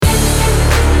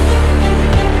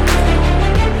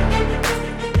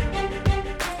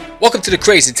Welcome to the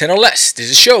Crazy 10 or Less. This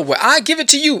is a show where I give it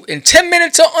to you in 10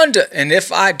 minutes or under, and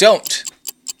if I don't,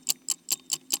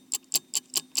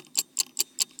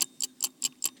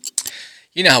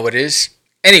 you know how it is.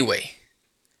 Anyway,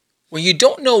 when you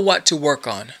don't know what to work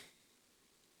on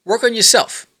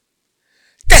yourself.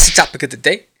 That's the topic of the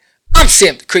day. I'm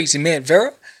Sam the Crazy Man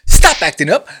Vera. Stop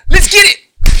acting up. Let's get it.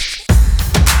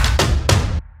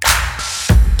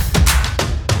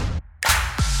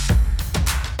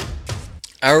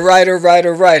 All right.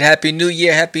 Happy New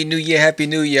Year.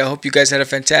 I hope you guys had a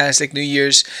fantastic New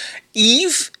Year's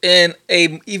Eve and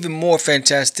a even more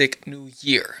fantastic New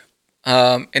Year.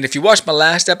 And if you watched my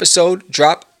last episode,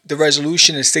 drop the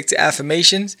resolution and stick to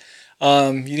affirmations.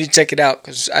 You need to check it out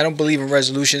because I don't believe in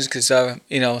resolutions because,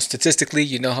 statistically,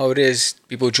 you know how it is.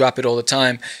 People drop it all the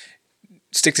time.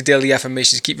 Stick to daily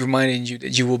affirmations. Keep reminding you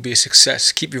that you will be a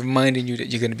success. Keep reminding you that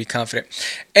you're going to be confident.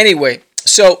 Anyway,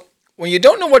 so when you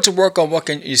don't know what to work on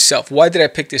yourself, why did I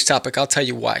pick this topic? I'll tell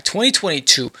you why.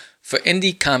 2022 for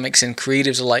indie comics and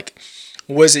creatives alike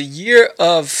was a year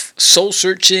of soul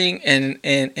searching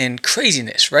and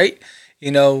craziness, right?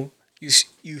 You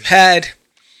had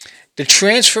the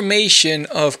transformation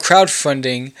of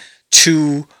crowdfunding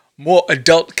to more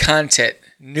adult content,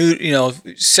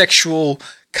 sexual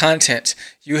content.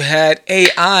 You had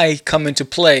AI come into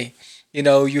play. You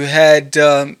had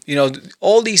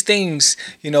all these things.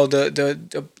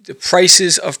 The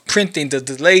prices of printing, the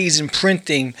delays in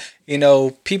printing.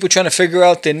 People trying to figure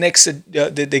out the next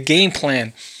the game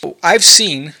plan. I've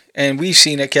seen, and we've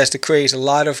seen at Cast the Craze, a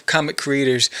lot of comic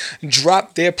creators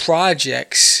drop their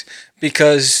projects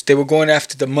because they were going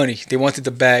after the money. They wanted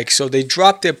the bag. So they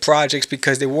dropped their projects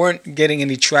because they weren't getting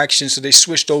any traction. So they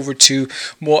switched over to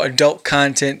more adult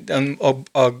content,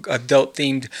 adult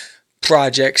themed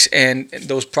projects, and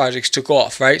those projects took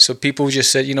off, right? So people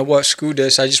just said, you know what, screw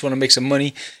this. I just want to make some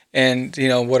money. And,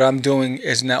 what I'm doing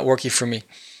is not working for me.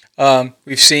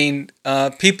 We've seen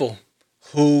people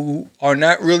who are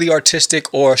not really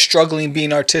artistic or struggling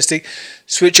being artistic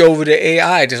switch over to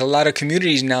AI. There's a lot of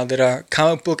communities now that are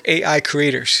comic book AI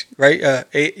creators, right?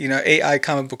 AI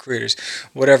comic book creators,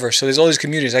 whatever. So there's all these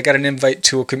communities. I got an invite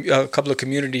to a couple of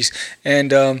communities,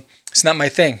 and it's not my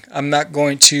thing. I'm not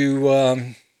going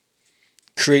to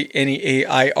create any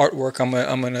AI artwork. I'm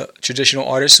a traditional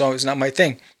artist, so it's not my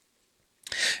thing.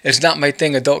 It's not my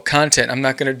thing, adult content. I'm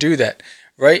not going to do that,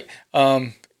 right?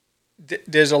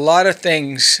 There's a lot of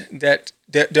things that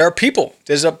there are people.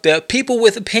 There are people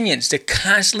with opinions. They're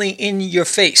constantly in your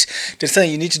face. They're telling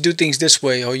you need to do things this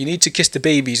way, or you need to kiss the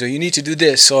babies, or you need to do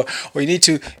this, or you need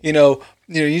to, you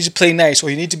need to play nice, or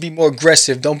you need to be more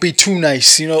aggressive. Don't be too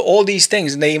nice. All these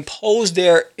things, and they impose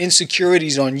their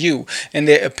insecurities on you and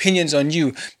their opinions on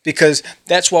you because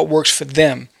that's what works for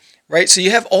them. Right, so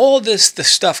you have all the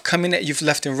stuff coming at you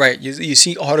left and right. You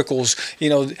see articles,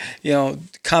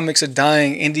 comics are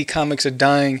dying, indie comics are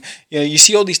dying. You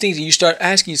see all these things, and you start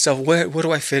asking yourself, where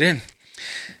do I fit in?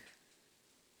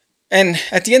 And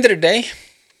at the end of the day,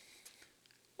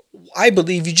 I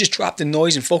believe you just drop the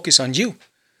noise and focus on you.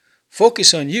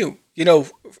 Focus on you.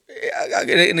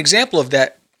 An example of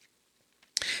that.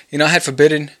 I had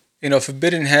Forbidden.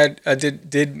 Forbidden had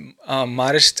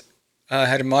modest.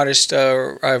 Had a modest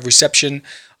reception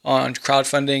on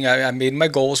crowdfunding. I made my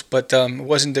goals, but it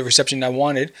wasn't the reception I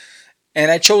wanted.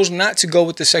 And I chose not to go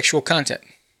with the sexual content.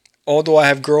 Although I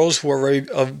have girls who are very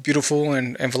beautiful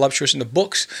and voluptuous in the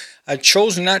books, I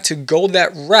chose not to go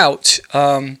that route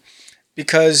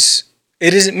because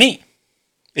it isn't me.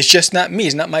 It's just not me.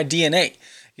 It's not my DNA.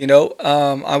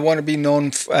 I want to be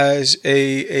known as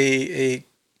a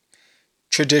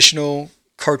traditional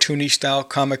cartoony style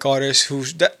comic artist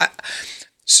who's the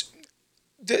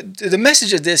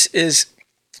message of this is,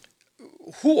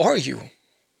 who are you?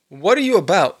 What are you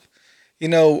about?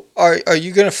 Are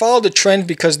you going to follow the trend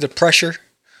because of the pressure?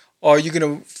 Or are you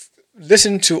going to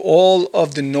listen to all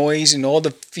of the noise and all the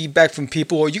feedback from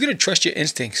people? Or are you going to trust your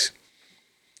instincts?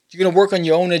 You're going to work on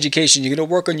your own education. You're going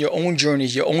to work on your own journey,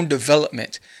 your own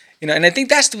development. And I think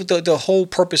that's the whole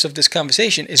purpose of this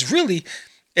conversation is really,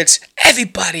 it's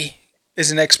everybody is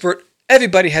an expert.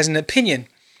 Everybody has an opinion.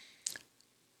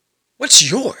 What's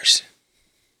yours?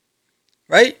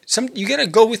 Right? You gotta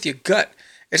go with your gut.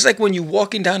 It's like when you're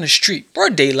walking down the street,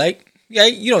 broad daylight. Yeah,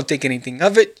 you don't think anything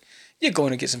of it. You're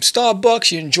going to get some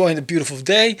Starbucks. You're enjoying the beautiful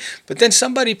day, but then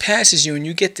somebody passes you, and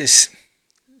you get this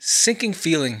sinking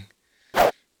feeling.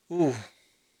 Ooh,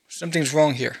 something's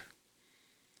wrong here.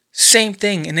 Same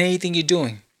thing in anything you're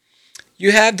doing.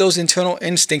 You have those internal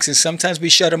instincts, and sometimes we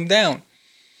shut them down.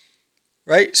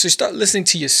 Right? So start listening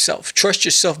to yourself. Trust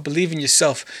yourself. Believe in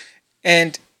yourself.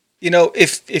 And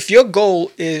if your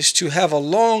goal is to have a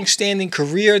long-standing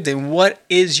career, then what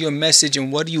is your message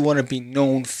and what do you want to be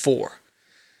known for?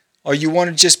 Or you want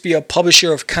to just be a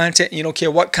publisher of content and you don't care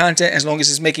what content as long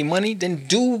as it's making money, then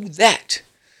do that.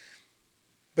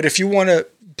 But if you want to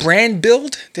brand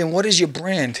build, then what is your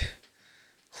brand?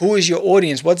 Who is your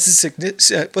audience? What's the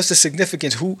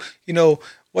significance?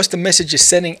 What's the message you're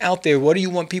sending out there? What do you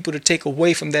want people to take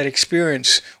away from that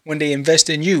experience when they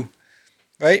invest in you,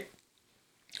 right?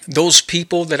 Those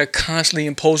people that are constantly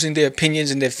imposing their opinions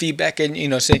and their feedback and,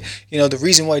 saying, the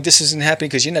reason why this isn't happening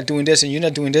because you're not doing this and you're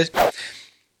not doing this.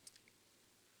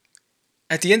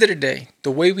 At the end of the day,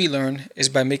 the way we learn is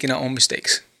by making our own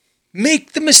mistakes.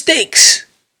 Make the mistakes.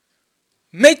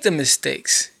 Make the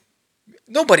mistakes.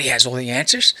 Nobody has all the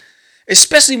answers,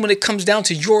 especially when it comes down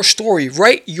to your story.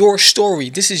 Write your story.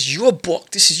 This is your book.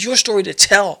 This is your story to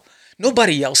tell.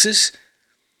 Nobody else's.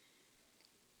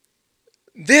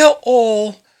 They're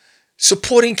all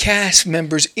supporting cast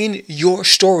members in your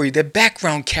story. They're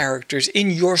background characters in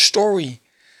your story.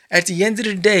 At the end of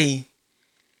the day,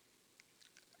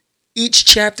 each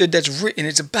chapter that's written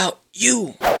is about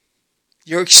you,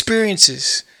 your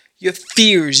experiences, your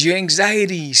fears, your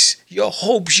anxieties, your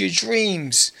hopes, your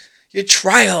dreams, your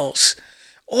trials,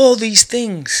 all these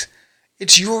things.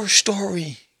 It's your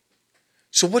story.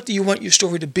 So what do you want your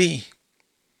story to be?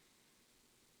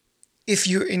 If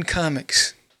you're in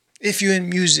comics, if you're in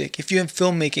music, if you're in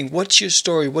filmmaking, what's your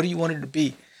story? What do you want it to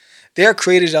be? There are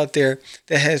creators out there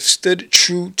that have stood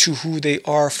true to who they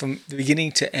are from the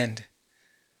beginning to end.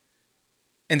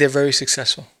 And they're very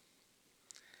successful.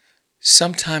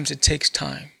 Sometimes it takes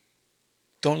time.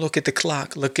 Don't look at the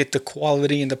clock. Look at the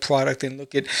quality in the product and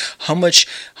look at how much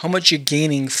you're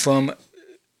gaining from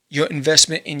your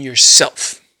investment in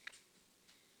yourself.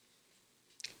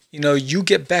 You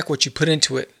get back what you put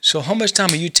into it. So how much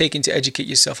time are you taking to educate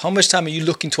yourself? How much time are you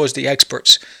looking towards the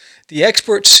experts? The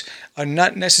experts are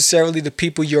not necessarily the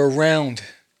people you're around.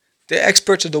 The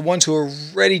experts are the ones who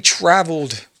have already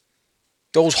traveled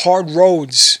those hard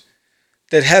roads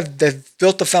that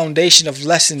built the foundation of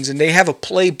lessons, and they have a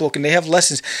playbook and they have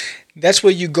lessons. That's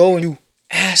where you go and you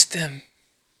ask them,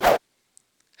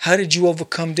 how did you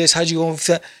overcome this? How did you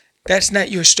overcome that? That's not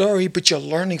your story, but you're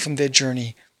learning from their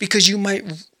journey because you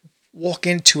might walk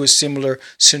into a similar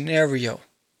scenario.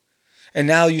 And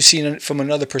now you see it from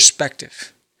another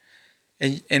perspective.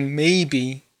 And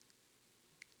maybe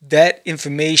that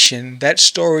information, that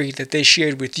story that they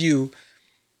shared with you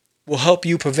will help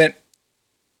you prevent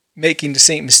making the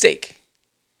same mistake.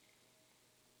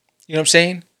 You know what I'm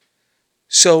saying?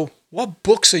 So what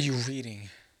books are you reading?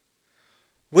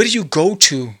 Where do you go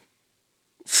to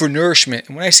for nourishment?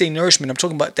 And when I say nourishment, I'm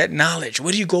talking about that knowledge.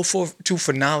 Where do you go to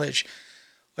for knowledge?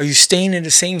 Are you staying in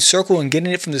the same circle and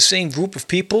getting it from the same group of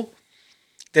people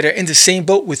that are in the same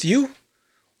boat with you?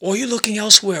 Or are you looking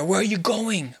elsewhere? Where are you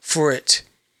going for it?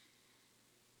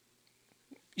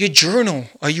 Your journal.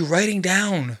 Are you writing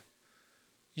down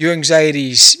your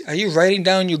anxieties? Are you writing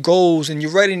down your goals and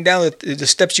you're writing down the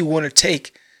steps you want to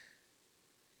take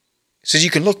so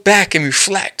you can look back and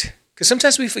reflect? Because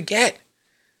sometimes we forget.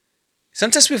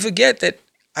 Sometimes we forget that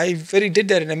I already did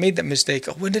that and I made that mistake.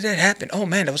 Oh, when did that happen? Oh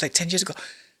man, that was like 10 years ago.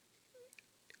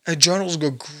 A journal is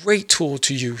a great tool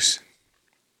to use.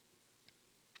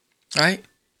 All right?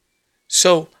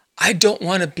 So I don't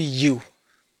want to be you.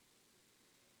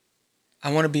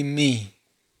 I want to be me.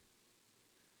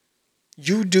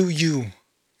 You do you.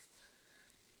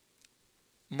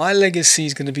 My legacy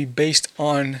is going to be based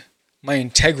on my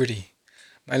integrity.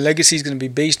 My legacy is going to be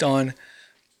based on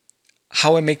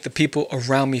how I make the people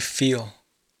around me feel.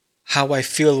 How I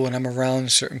feel when I'm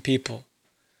around certain people.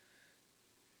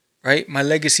 Right? My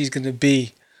legacy is going to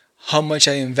be how much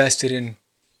I invested in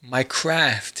my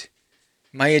craft,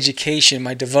 my education,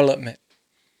 my development.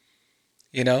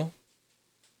 And I'll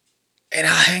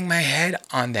hang my head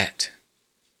on that.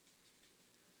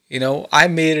 I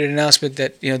made an announcement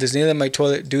that, there's nail in my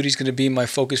toilet duty is going to be my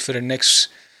focus for the next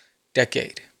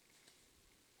decade.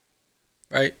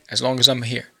 Right? As long as I'm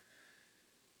here.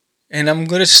 And I'm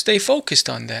going to stay focused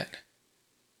on that.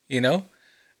 And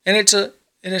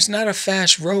it's not a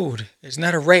fast road. It's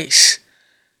not a race.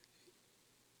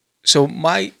 So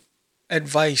my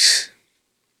advice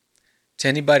to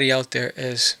anybody out there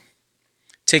is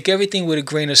take everything with a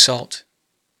grain of salt.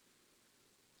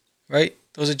 Right?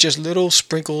 Those are just little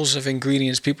sprinkles of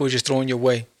ingredients people are just throwing your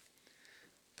way.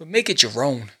 But make it your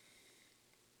own.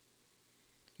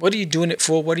 What are you doing it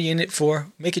for? What are you in it for?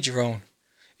 Make it your own.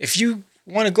 If you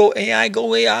want to go AI,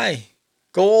 go AI.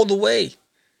 Go all the way.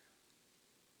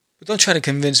 But don't try to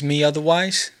convince me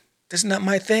otherwise. That's not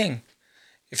my thing.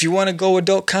 If you want to go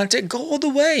adult content, go all the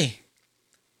way.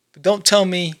 But don't tell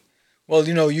me, well,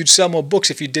 you'd sell more books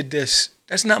if you did this.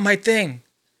 That's not my thing.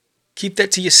 Keep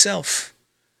that to yourself.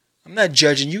 I'm not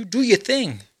judging you. Do your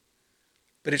thing.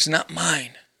 But it's not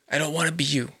mine. I don't want to be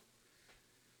you.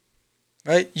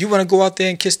 Right? You want to go out there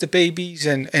and kiss the babies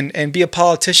and be a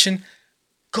politician?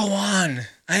 Go on.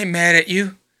 I ain't mad at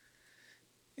you.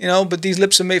 But these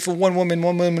lips are made for one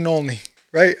woman only.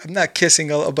 Right? I'm not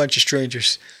kissing a bunch of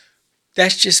strangers.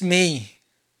 That's just me.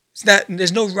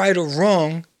 There's no right or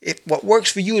wrong. What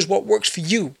works for you is what works for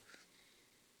you.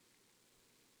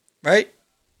 Right?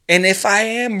 And if I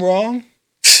am wrong,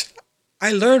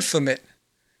 I learn from it.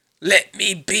 Let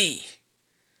me be.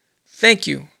 Thank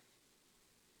you.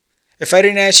 If I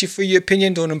didn't ask you for your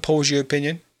opinion, don't impose your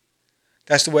opinion.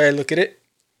 That's the way I look at it.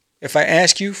 If I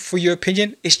ask you for your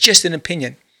opinion, it's just an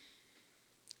opinion.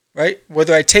 Right?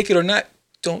 Whether I take it or not,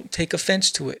 don't take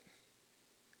offense to it.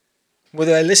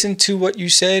 Whether I listen to what you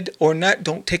said or not,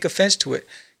 don't take offense to it.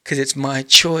 Because it's my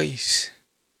choice.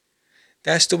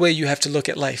 That's the way you have to look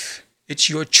at life. It's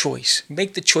your choice.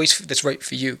 Make the choice that's right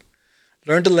for you.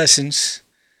 Learn the lessons.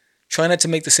 Try not to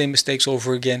make the same mistakes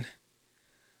over again.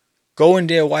 Go in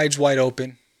there wide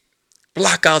open.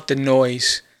 Block out the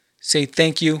noise. Say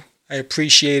thank you. I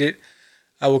appreciate it.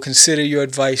 I will consider your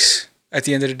advice. At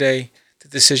the end of the day, the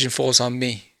decision falls on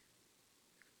me.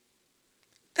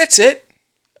 That's it.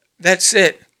 That's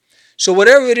it. So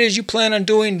whatever it is you plan on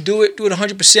doing, do it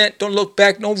 100%. Don't look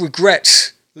back. No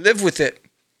regrets. Live with it.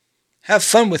 Have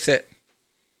fun with it.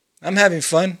 I'm having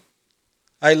fun.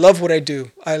 I love what I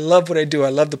do. I love what I do. I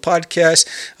love the podcast.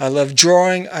 I love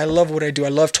drawing. I love what I do. I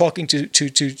love talking to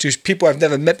people I've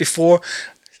never met before,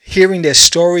 hearing their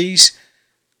stories.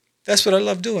 That's what I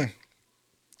love doing.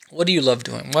 What do you love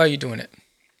doing? Why are you doing it?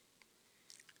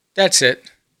 That's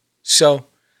it. So,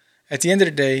 at the end of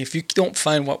the day, if you don't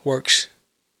find what works,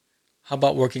 how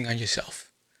about working on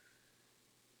yourself?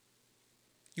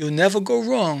 You'll never go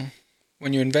wrong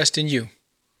when you invest in you.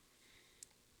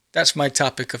 That's my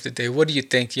topic of the day. What do you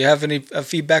think? Do you have any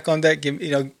feedback on that?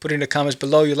 Put it in the comments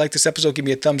below. You like this episode? Give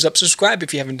me a thumbs up. Subscribe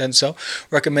if you haven't done so.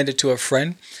 Recommend it to a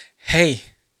friend. Hey,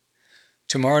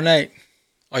 tomorrow night,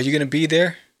 are you going to be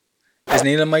there? There's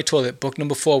Nail on My Toilet, book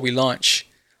number 4. We launch.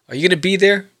 Are you going to be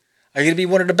there? Are you going to be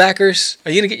one of the backers?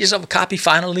 Are you going to get yourself a copy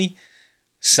finally?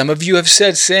 Some of you have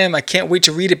said, Sam, I can't wait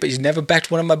to read it, but you've never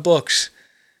backed one of my books.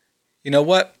 You know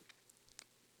what?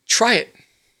 Try it.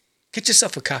 Get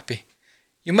yourself a copy.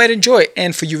 You might enjoy it.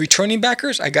 And for you returning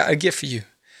backers, I got a gift for you.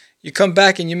 You come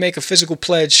back and you make a physical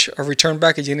pledge or return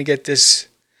backer, you're going to get this.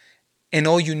 And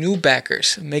all you new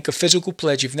backers, make a physical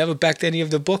pledge. You've never backed any of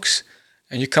the books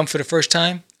and you come for the first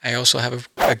time, I also have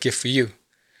a gift for you.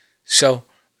 So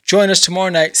join us tomorrow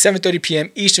night, 7:30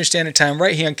 p.m. Eastern Standard Time,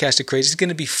 right here on Cast of Craze. It's going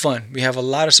to be fun. We have a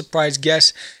lot of surprise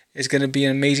guests. It's going to be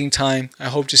an amazing time. I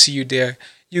hope to see you there.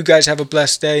 You guys have a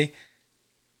blessed day.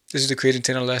 This is the Creative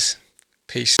Tenor Less.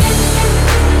 Peace.